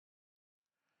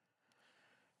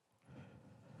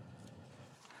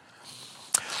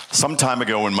Some time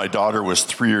ago, when my daughter was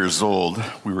 3 years old,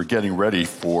 we were getting ready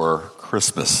for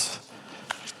Christmas.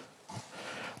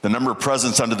 The number of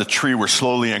presents under the tree were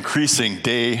slowly increasing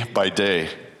day by day.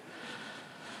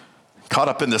 Caught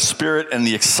up in the spirit and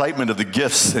the excitement of the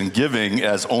gifts and giving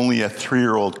as only a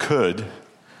 3-year-old could,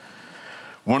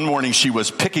 one morning she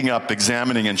was picking up,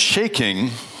 examining, and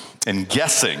shaking and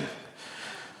guessing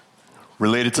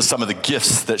related to some of the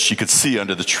gifts that she could see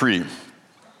under the tree.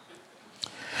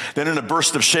 Then in a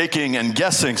burst of shaking and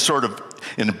guessing, sort of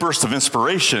in a burst of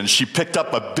inspiration, she picked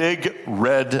up a big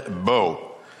red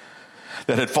bow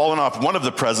that had fallen off one of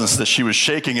the presents that she was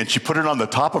shaking, and she put it on the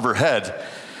top of her head.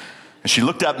 And she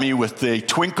looked at me with a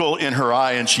twinkle in her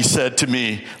eye, and she said to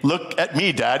me, "Look at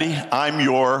me, Daddy, I'm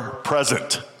your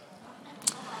present."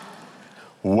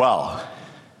 Well,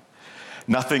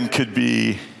 nothing could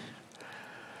be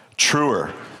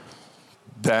truer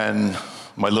than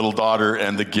my little daughter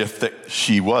and the gift that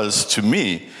she was to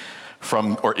me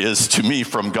is to me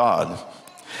from God.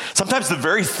 Sometimes the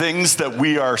very things that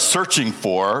we are searching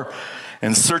for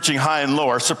and searching high and low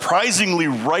are surprisingly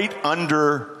right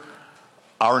under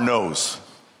our nose.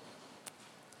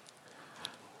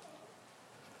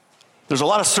 There's a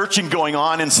lot of searching going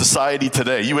on in society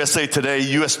today. USA Today,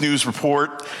 U.S. News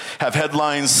Report have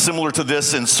headlines similar to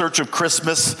this: "In Search of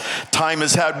Christmas." Time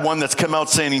has had one that's come out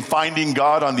saying, "Finding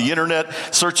God on the internet,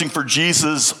 searching for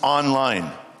Jesus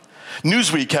online."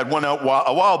 Newsweek had one out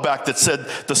a while back that said,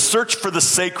 "The Search for the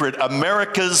Sacred,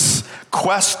 America's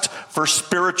Quest for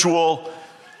Spiritual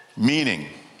Meaning."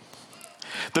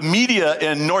 The media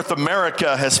in North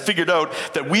America has figured out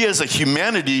that we as a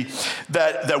humanity,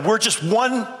 that we're just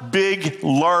one big,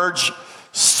 large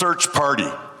search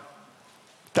party.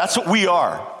 That's what we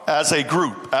are as a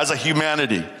group, as a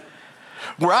humanity.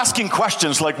 We're asking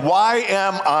questions like, why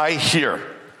am I here?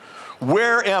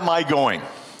 Where am I going?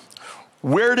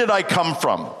 Where did I come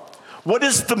from? What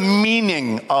is the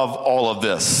meaning of all of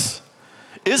this?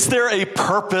 Is there a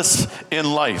purpose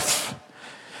in life?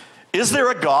 Is there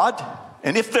a God?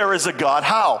 And if there is a God,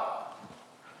 how?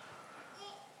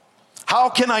 How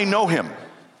can I know him?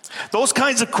 Those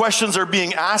kinds of questions are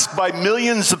being asked by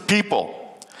millions of people.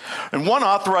 And one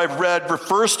author I've read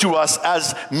refers to us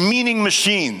as meaning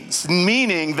machines,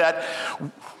 meaning that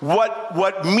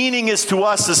what meaning is to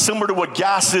us is similar to what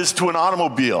gas is to an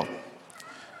automobile.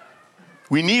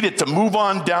 We need it to move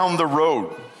on down the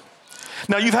road.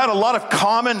 Now, you have a lot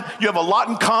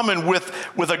in common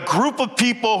with a group of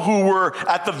people who were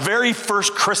at the very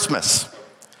first Christmas.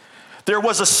 There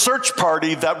was a search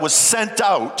party that was sent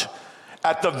out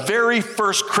at the very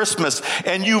first Christmas,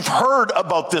 and you've heard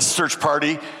about this search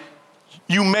party.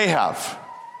 You may have.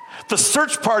 The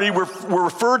search party were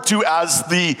referred to as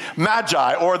the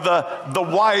Magi, or the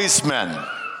wise men.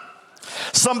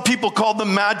 Some people called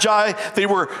them Magi. They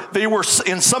were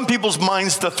in some people's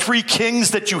minds the 3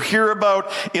 kings that you hear about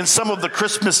in some of the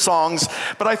Christmas songs.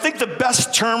 But I think the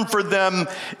best term for them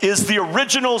is the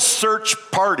original search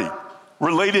party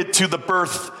related to the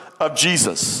birth of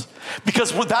Jesus.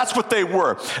 Because that's what they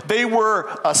were. They were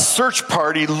a search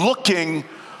party looking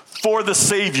for the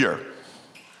Savior.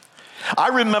 I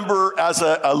remember as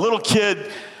a little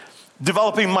kid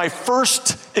developing my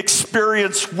first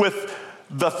experience with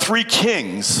the 3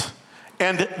 kings,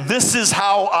 and this is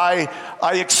how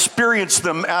I experienced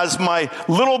them as my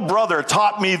little brother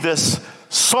taught me this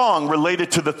song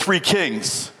related to the 3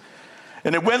 kings.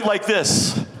 And it went like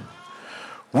this: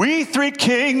 "We 3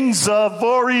 kings of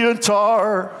Orient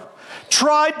are,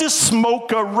 tried to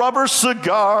smoke a rubber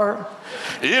cigar.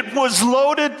 It was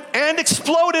loaded and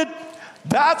exploded.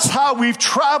 That's how we've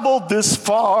traveled this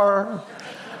far."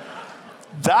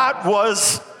 That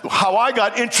was how I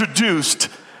got introduced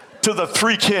to the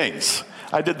 3 kings.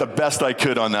 I did the best I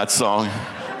could on that song.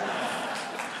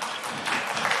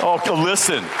 Oh,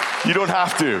 listen, you don't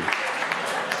have to.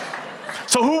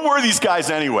 So who were these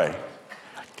guys anyway?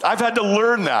 I've had to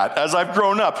learn that as I've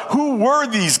grown up. Who were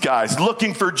these guys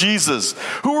looking for Jesus?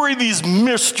 Who were these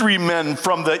mystery men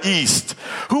from the East?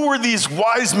 Who were these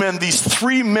wise men, these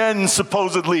 3 men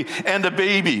supposedly, and a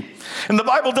baby? And the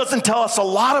Bible doesn't tell us a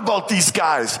lot about these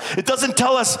guys. It doesn't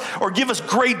tell us or give us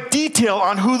great detail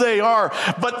on who they are.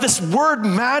 But this word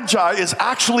Magi is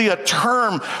actually a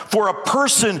term for a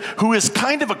person who is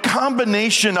kind of a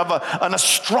combination of an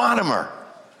astronomer,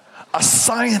 a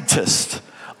scientist,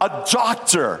 a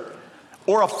doctor,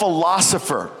 or a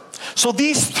philosopher. So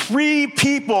these 3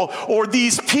 people, or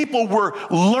these people, were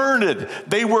learned.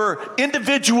 They were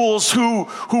individuals who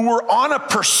were on a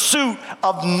pursuit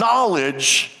of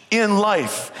knowledge in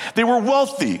life. They were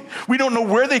wealthy. We don't know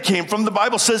where they came from. The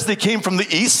Bible says they came from the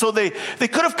east, so they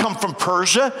could have come from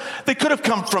Persia. They could have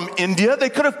come from India. They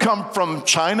could have come from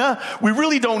China. We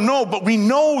really don't know, but we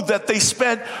know that they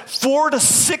spent 4 to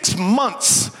 6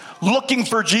 months looking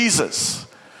for Jesus.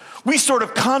 We sort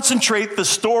of concentrate the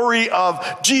story of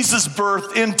Jesus'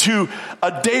 birth into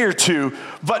a day or two,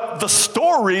 but the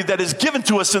story that is given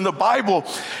to us in the Bible,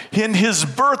 in his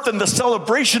birth and the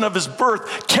celebration of his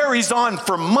birth, carries on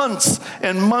for months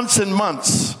and months and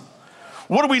months.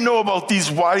 What do we know about these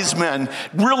wise men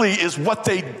really is what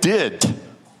they did.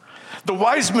 The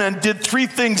wise men did 3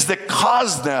 things that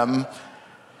caused them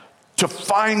to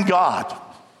find God.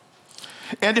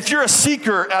 And if you're a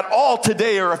seeker at all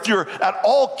today, or if you're at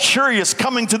all curious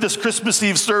coming to this Christmas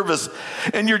Eve service,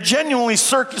 and you're genuinely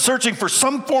searching for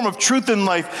some form of truth in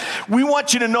life, we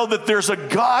want you to know that there's a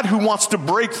God who wants to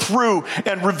break through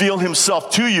and reveal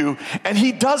himself to you, and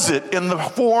he does it in the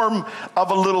form of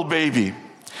a little baby.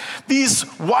 These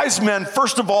wise men,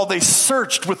 first of all, they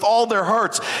searched with all their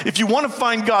hearts. If you want to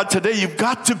find God today, you've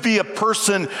got to be a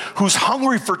person who's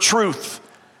hungry for truth,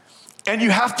 and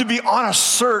you have to be on a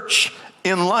search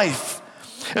in life.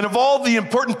 And of all the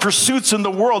important pursuits in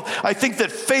the world, I think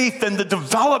that faith and the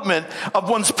development of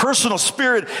one's personal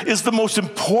spirit is the most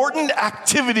important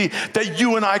activity that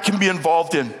you and I can be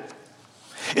involved in.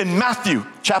 In Matthew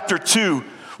chapter 2,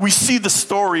 we see the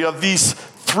story of these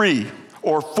 3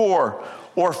 or 4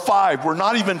 or 5. We're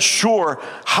not even sure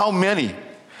how many.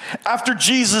 After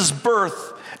Jesus'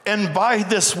 birth, and by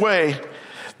the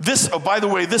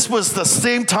way, this was the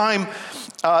same time.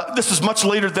 This is much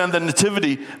later than the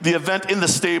nativity, the event in the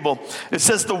stable. It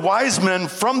says, the wise men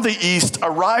from the east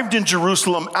arrived in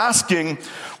Jerusalem asking,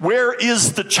 where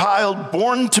is the child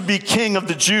born to be king of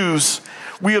the Jews?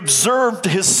 We observed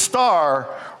his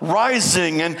star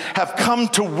rising and have come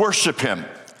to worship him.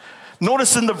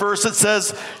 Notice in the verse it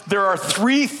says there are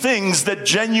 3 things that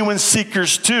genuine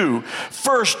seekers do.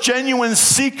 First, genuine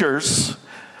seekers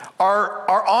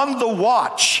are on the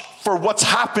watch for what's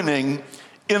happening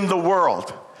in the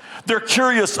world. They're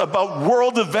curious about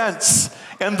world events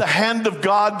and the hand of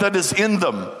God that is in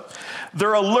them.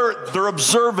 They're alert, they're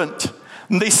observant,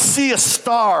 and they see a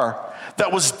star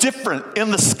that was different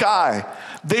in the sky.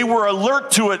 They were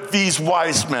alert to it, these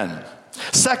wise men.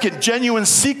 Second, genuine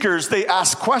seekers, they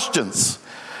ask questions.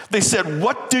 They said,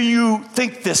 what do you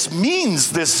think this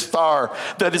means, this star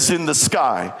that is in the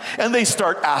sky? And they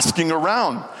start asking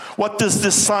around. What does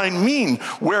this sign mean?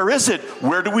 Where is it?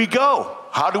 Where do we go?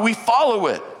 How do we follow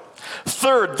it?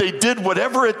 Third, they did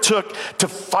whatever it took to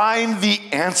find the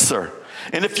answer.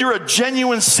 And if you're a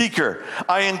genuine seeker,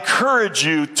 I encourage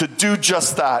you to do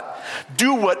just that.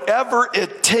 Do whatever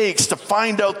it takes to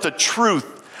find out the truth.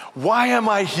 Why am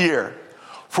I here?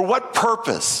 For what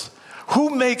purpose? Who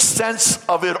makes sense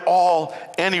of it all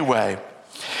anyway?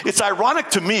 It's ironic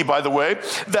to me, by the way,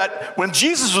 that when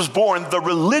Jesus was born, the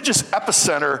religious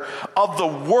epicenter of the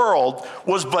world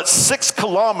was but 6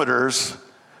 kilometers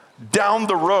down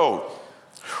the road.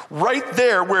 Right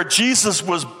there where Jesus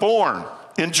was born,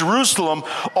 in Jerusalem,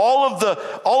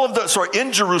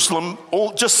 in Jerusalem,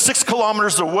 just 6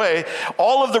 kilometers away,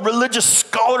 all of the religious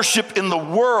scholarship in the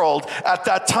world at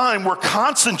that time were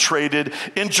concentrated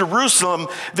in Jerusalem.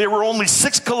 They were only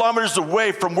 6 kilometers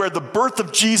away from where the birth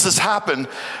of Jesus happened,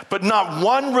 but not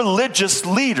one religious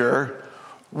leader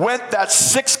went that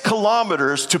 6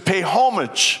 kilometers to pay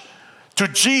homage to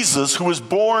Jesus, who was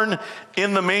born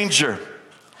in the manger.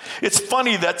 It's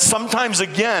funny that sometimes,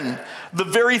 again, the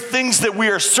very things that we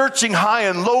are searching high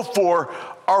and low for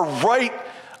are right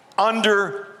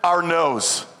under our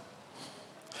nose.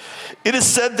 It is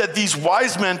said that these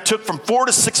wise men took from 4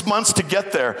 to 6 months to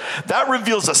get there. That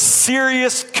reveals a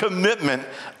serious commitment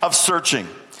of searching.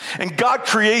 And God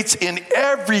creates in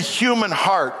every human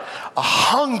heart a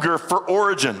hunger for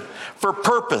origin, for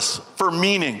purpose, for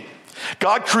meaning.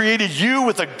 God created you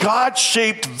with a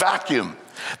God-shaped vacuum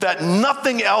that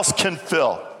nothing else can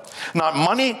fill. Not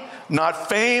money, not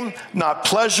fame, not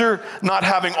pleasure, not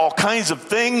having all kinds of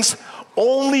things.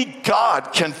 Only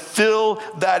God can fill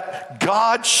that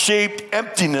God-shaped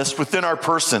emptiness within our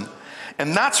person.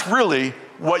 And that's really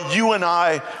what you and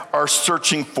I are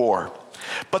searching for.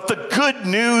 But the good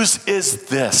news is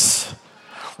this.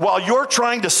 While you're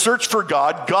trying to search for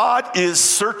God, God is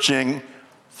searching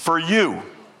for you.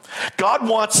 God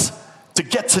wants to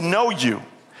get to know you.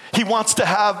 He wants to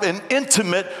have an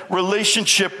intimate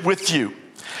relationship with you.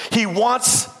 He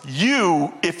wants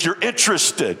you, if you're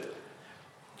interested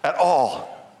at all.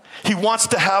 He wants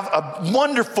to have a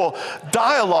wonderful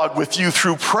dialogue with you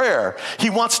through prayer. He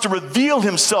wants to reveal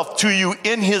himself to you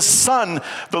in his Son,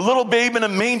 the little babe in a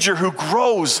manger who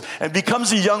grows and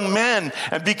becomes a young man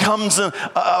and becomes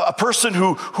a person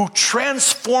who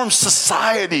transforms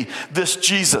society, this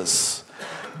Jesus.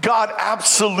 God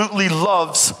absolutely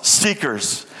loves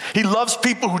seekers. He loves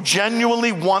people who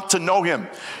genuinely want to know him.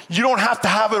 You don't have to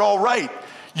have it all right.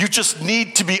 You just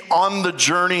need to be on the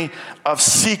journey of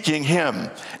seeking him.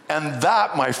 And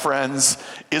that, my friends,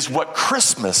 is what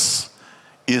Christmas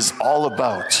is all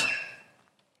about.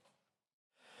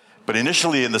 But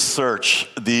initially in the search,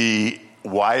 the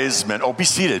wise men, be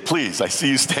seated, please. I see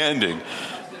you standing.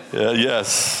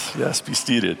 Yes, be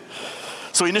seated.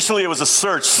 So initially it was a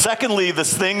search. Secondly,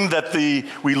 this thing that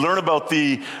we learn about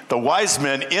the wise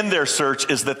men in their search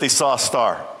is that they saw a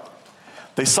star.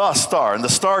 They saw a star, and the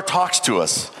star talks to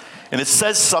us. And it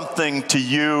says something to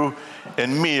you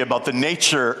and me about the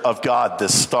nature of God,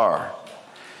 this star.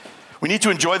 We need to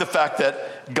enjoy the fact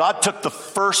that God took the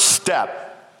first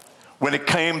step when it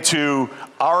came to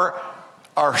our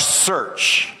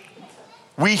search.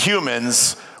 We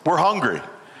humans, we're hungry.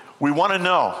 We want to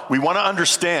know. We want to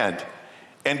understand.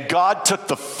 And God took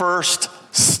the first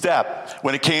step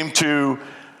when it came to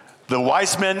the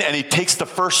wise men, and he takes the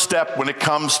first step when it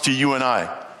comes to you and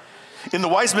I. In the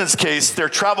wise men's case, their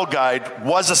travel guide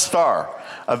was a star,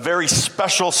 a very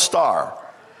special star.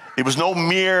 It was no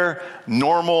mere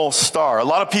normal star. A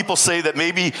lot of people say that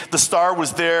maybe the star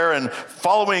was there and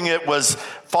following it was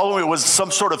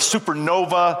some sort of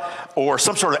supernova or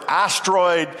some sort of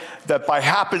asteroid that by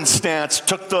happenstance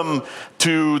took them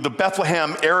to the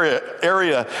Bethlehem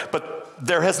area. But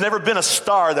there has never been a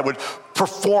star that would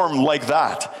perform like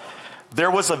that. There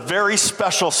was a very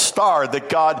special star that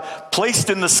God placed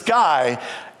in the sky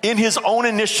in his own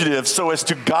initiative so as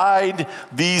to guide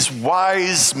these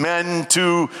wise men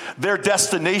to their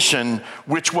destination,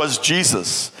 which was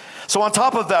Jesus. So on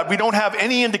top of that, we don't have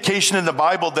any indication in the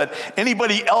Bible that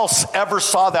anybody else ever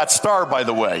saw that star, by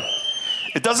the way.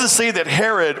 It doesn't say that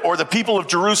Herod or the people of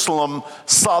Jerusalem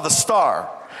saw the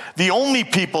star. The only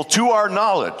people, to our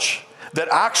knowledge, that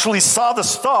actually saw the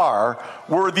star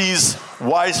were these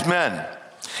wise men.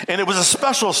 And it was a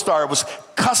special star. It was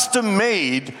custom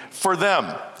made for them.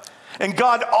 And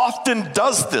God often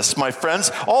does this, my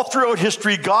friends. All throughout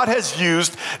history, God has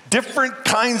used different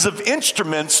kinds of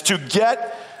instruments to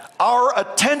get our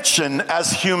attention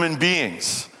as human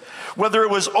beings. Whether it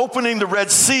was opening the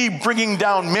Red Sea, bringing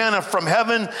down manna from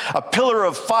heaven, a pillar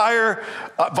of fire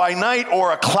by night,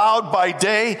 or a cloud by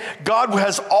day, God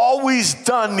has always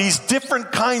done these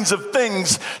different kinds of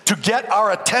things to get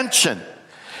our attention.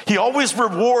 He always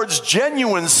rewards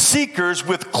genuine seekers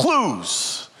with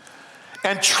clues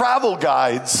and travel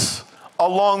guides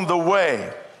along the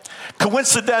way.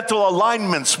 Coincidental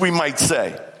alignments, we might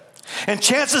say. And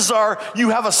chances are you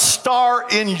have a star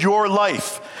in your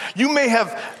life. You may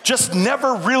have just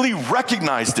never really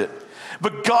recognized it,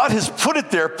 but God has put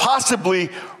it there, possibly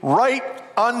right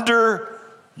under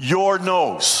your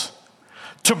nose,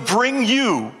 to bring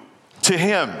you to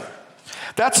him.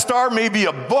 That star may be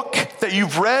a book that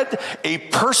you've read, a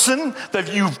person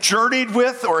that you've journeyed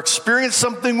with or experienced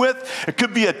something with. It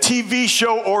could be a TV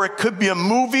show or it could be a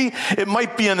movie. It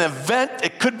might be an event.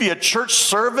 It could be a church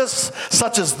service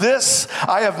such as this.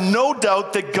 I have no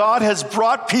doubt that God has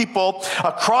brought people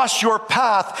across your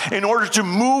path in order to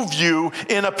move you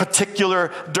in a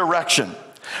particular direction.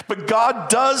 But God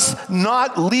does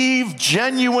not leave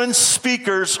genuine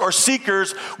speakers or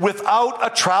seekers without a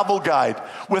travel guide,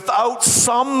 without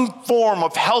some form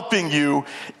of helping you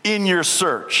in your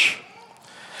search.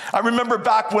 I remember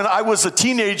back when I was a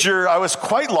teenager, I was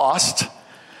quite lost.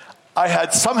 I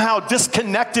had somehow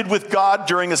disconnected with God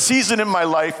during a season in my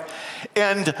life,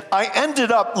 and I ended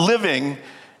up living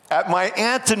at my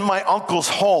aunt and my uncle's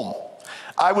home.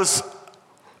 I was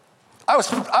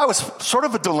sort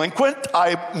of a delinquent.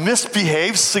 I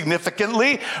misbehaved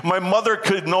significantly. My mother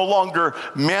could no longer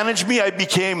manage me. I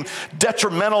became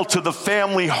detrimental to the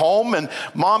family home, and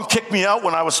mom kicked me out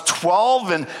when I was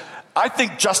 12, and I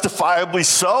think justifiably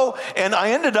so. And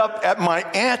I ended up at my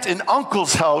aunt and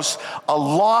uncle's house, a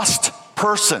lost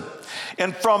person.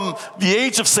 And from the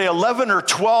age of, say, 11 or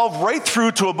 12, right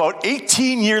through to about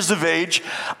 18 years of age,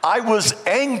 I was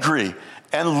angry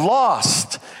and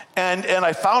lost. And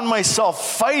I found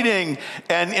myself fighting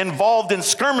and involved in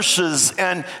skirmishes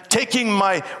and taking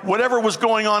my whatever was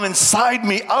going on inside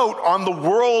me out on the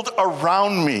world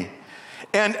around me.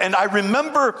 And I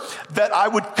remember that I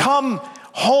would come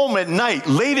home at night,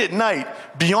 late at night,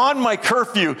 beyond my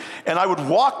curfew, and I would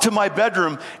walk to my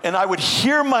bedroom and I would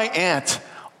hear my aunt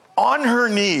on her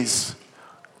knees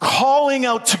calling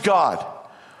out to God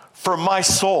for my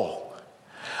soul.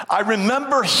 I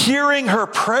remember hearing her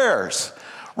prayers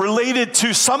related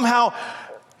to somehow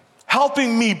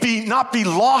helping me not be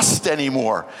lost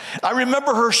anymore. I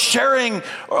remember her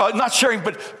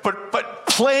but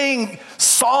playing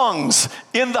songs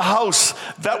in the house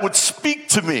that would speak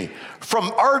to me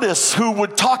from artists who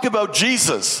would talk about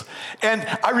Jesus. And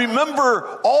I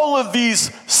remember all of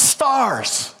these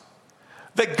stars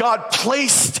that God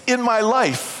placed in my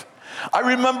life. I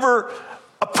remember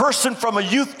a person from a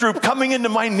youth group coming into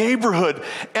my neighborhood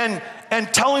and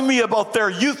telling me about their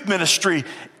youth ministry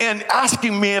and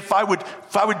asking me if I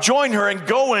would join her in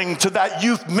going to that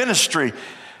youth ministry.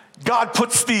 God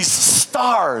puts these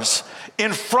stars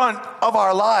in front of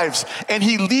our lives, and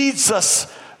he leads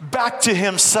us back to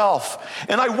himself.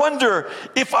 And I wonder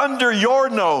if under your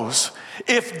nose,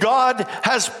 if God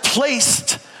has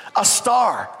placed a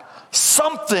star,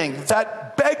 something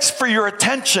that begs for your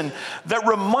attention, that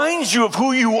reminds you of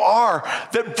who you are,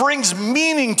 that brings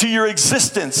meaning to your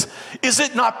existence. Is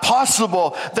it not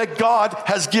possible that God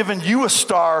has given you a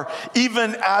star,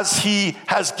 even as he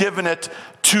has given it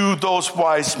to those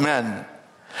wise men?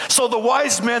 So the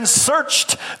wise men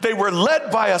searched, they were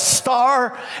led by a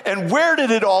star, and where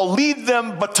did it all lead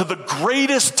them but to the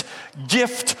greatest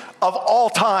gift of all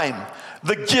time,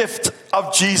 the gift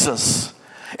of Jesus.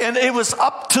 And it was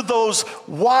up to those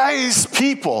wise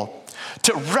people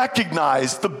to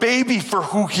recognize the baby for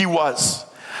who he was.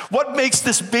 What makes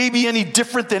this baby any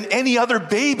different than any other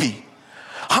baby?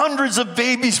 Hundreds of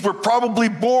babies were probably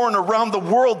born around the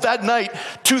world that night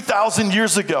 2,000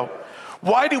 years ago.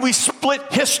 Why do we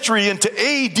split history into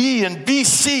AD and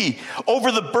BC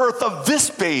over the birth of this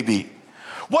baby?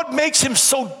 What makes him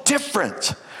so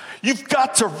different? You've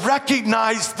got to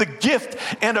recognize the gift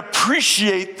and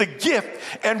appreciate the gift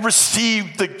and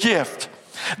receive the gift.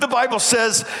 The Bible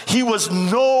says he was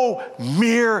no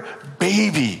mere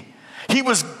baby. He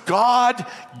was God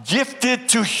gifted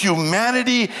to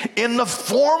humanity in the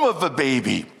form of a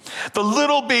baby. The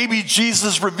little baby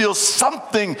Jesus reveals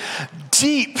something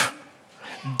deep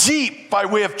by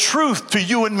way of truth to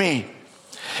you and me.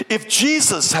 If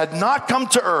Jesus had not come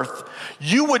to earth,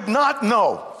 you would not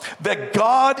know that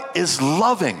God is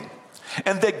loving,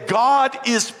 and that God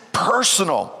is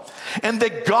personal, and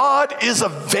that God is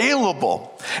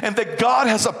available, and that God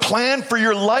has a plan for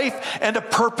your life and a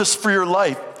purpose for your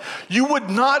life. You would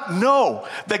not know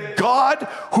that God,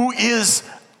 who is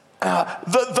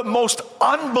the most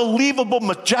unbelievable,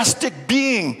 majestic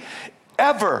being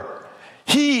ever,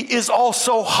 he is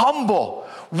also humble,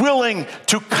 willing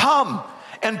to come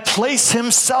and place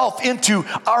himself into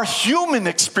our human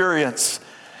experience,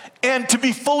 and to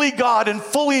be fully God and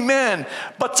fully man,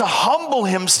 but to humble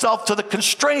himself to the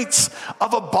constraints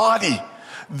of a body.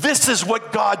 This is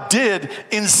what God did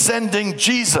in sending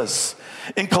Jesus.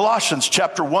 In Colossians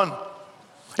chapter 1,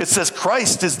 it says,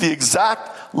 Christ is the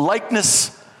exact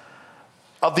likeness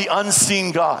of the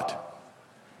unseen God.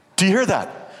 Do you hear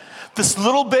that? This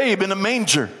little babe in a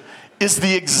manger is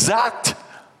the exact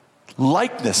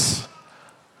likeness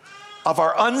of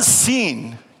our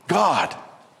unseen God.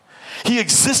 He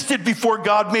existed before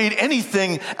God made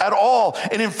anything at all.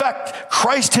 And in fact,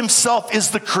 Christ himself is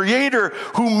the creator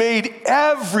who made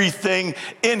everything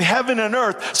in heaven and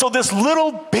earth. So this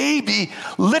little baby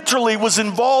literally was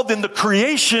involved in the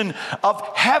creation of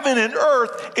heaven and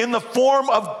earth in the form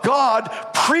of God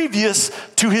previous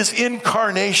to his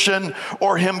incarnation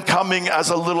or him coming as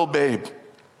a little babe.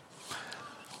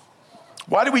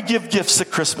 Why do we give gifts at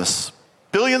Christmas?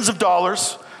 Billions of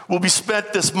dollars will be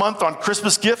spent this month on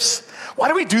Christmas gifts. Why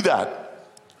do we do that?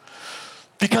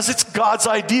 Because it's God's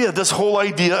idea, this whole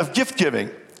idea of gift giving.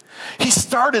 He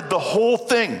started the whole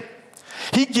thing.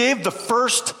 He gave the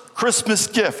first Christmas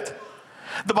gift.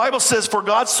 The Bible says, for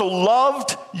God so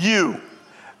loved you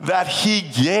that he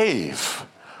gave.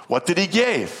 What did he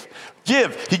give?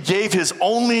 He gave his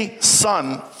only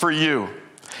son for you.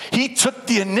 He took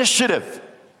the initiative.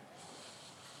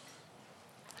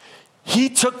 He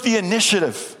took the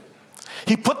initiative.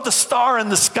 He put the star in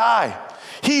the sky.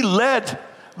 He led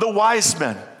the wise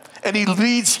men, and he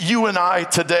leads you and I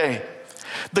today.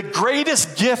 The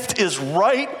greatest gift is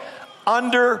right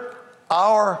under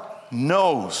our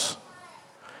nose.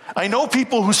 I know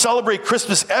people who celebrate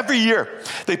Christmas every year.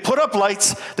 They put up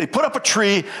lights, they put up a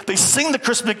tree, they sing the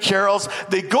Christmas carols,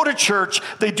 they go to church,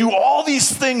 they do all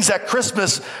these things at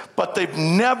Christmas, but they've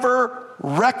never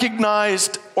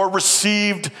recognized or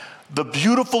received the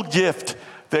beautiful gift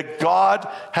that God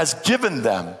has given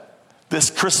them this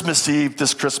Christmas Eve,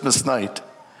 this Christmas night.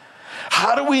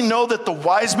 How do we know that the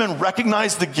wise men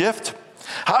recognized the gift?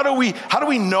 How do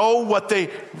we know what they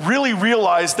really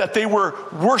realized, that they were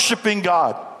worshiping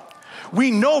God?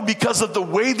 We know because of the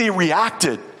way they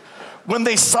reacted when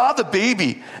they saw the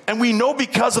baby, and we know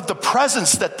because of the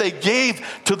presents that they gave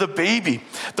to the baby.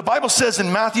 The Bible says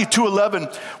in Matthew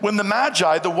 2:11, when the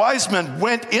Magi, the wise men,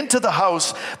 went into the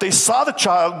house, they saw the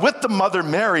child with the mother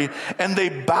Mary, and they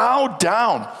bowed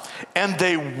down and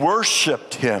they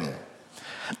worshiped him.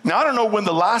 Now, I don't know when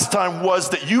the last time was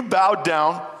that you bowed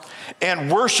down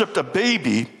and worshiped a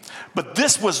baby, but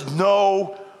this was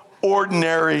no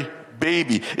ordinary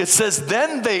baby. It says,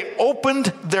 then they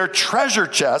opened their treasure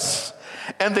chests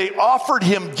and they offered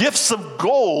him gifts of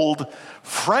gold,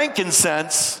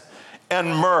 frankincense,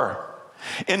 and myrrh.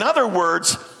 In other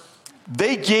words,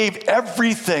 they gave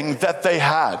everything that they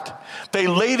had. They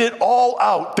laid it all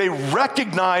out. They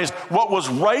recognized what was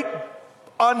right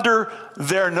under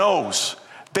their nose.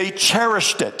 They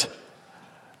cherished it.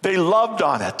 They loved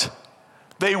on it.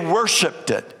 They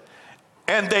worshiped it.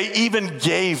 And they even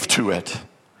gave to it.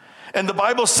 And the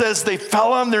Bible says they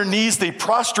fell on their knees, they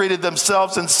prostrated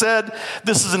themselves and said,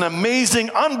 this is an amazing,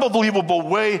 unbelievable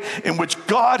way in which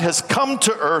God has come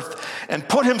to earth and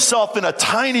put himself in a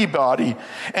tiny body,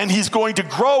 and he's going to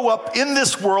grow up in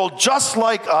this world just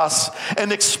like us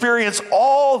and experience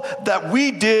all that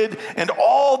we did and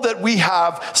all that we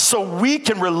have, so we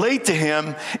can relate to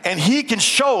him and he can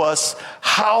show us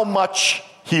how much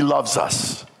he loves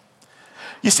us.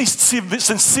 You see,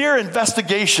 sincere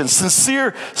investigation,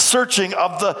 sincere searching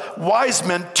of the wise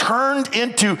men turned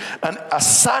into a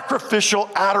sacrificial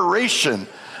adoration.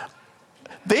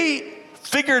 They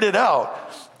figured it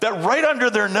out, that right under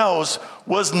their nose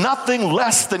was nothing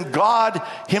less than God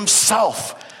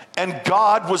himself, and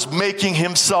God was making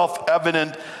himself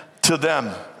evident to them.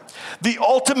 The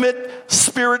ultimate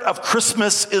spirit of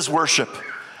Christmas is worship,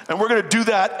 and we're going to do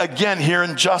that again here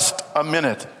in just a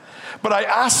minute. But I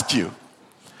ask you,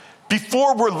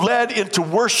 before we're led into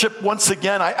worship once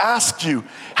again, I ask you,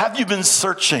 have you been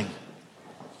searching?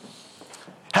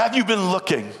 Have you been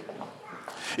looking?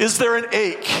 Is there an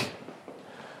ache,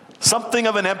 something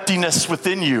of an emptiness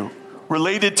within you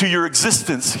related to your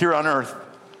existence here on earth?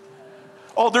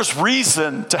 Oh, there's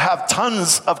reason to have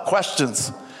tons of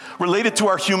questions related to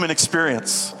our human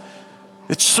experience.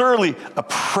 It's surely a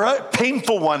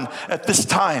painful one at this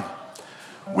time.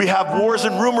 We have wars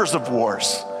and rumors of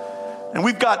wars. And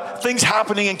we've got things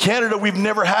happening in Canada we've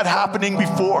never had happening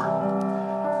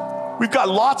before. We've got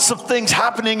lots of things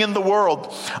happening in the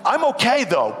world. I'm okay,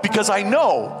 though, because I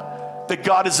know that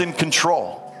God is in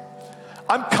control.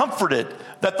 I'm comforted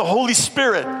that the Holy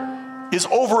Spirit is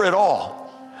over it all.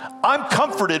 I'm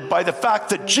comforted by the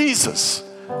fact that Jesus,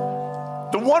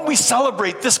 the one we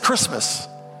celebrate this Christmas,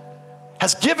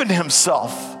 has given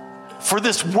himself for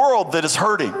this world that is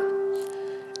hurting.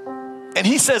 And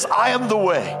he says, I am the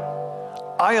way,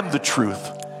 I am the truth,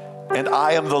 and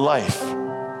I am the life.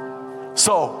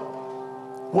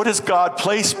 So, what has God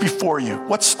placed before you?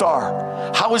 What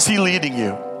star? How is he leading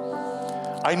you?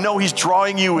 I know he's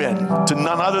drawing you in to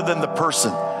none other than the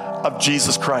person of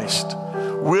Jesus Christ.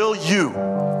 Will you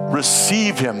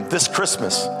receive him this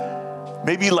Christmas,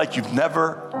 maybe like you've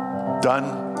never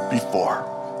done before?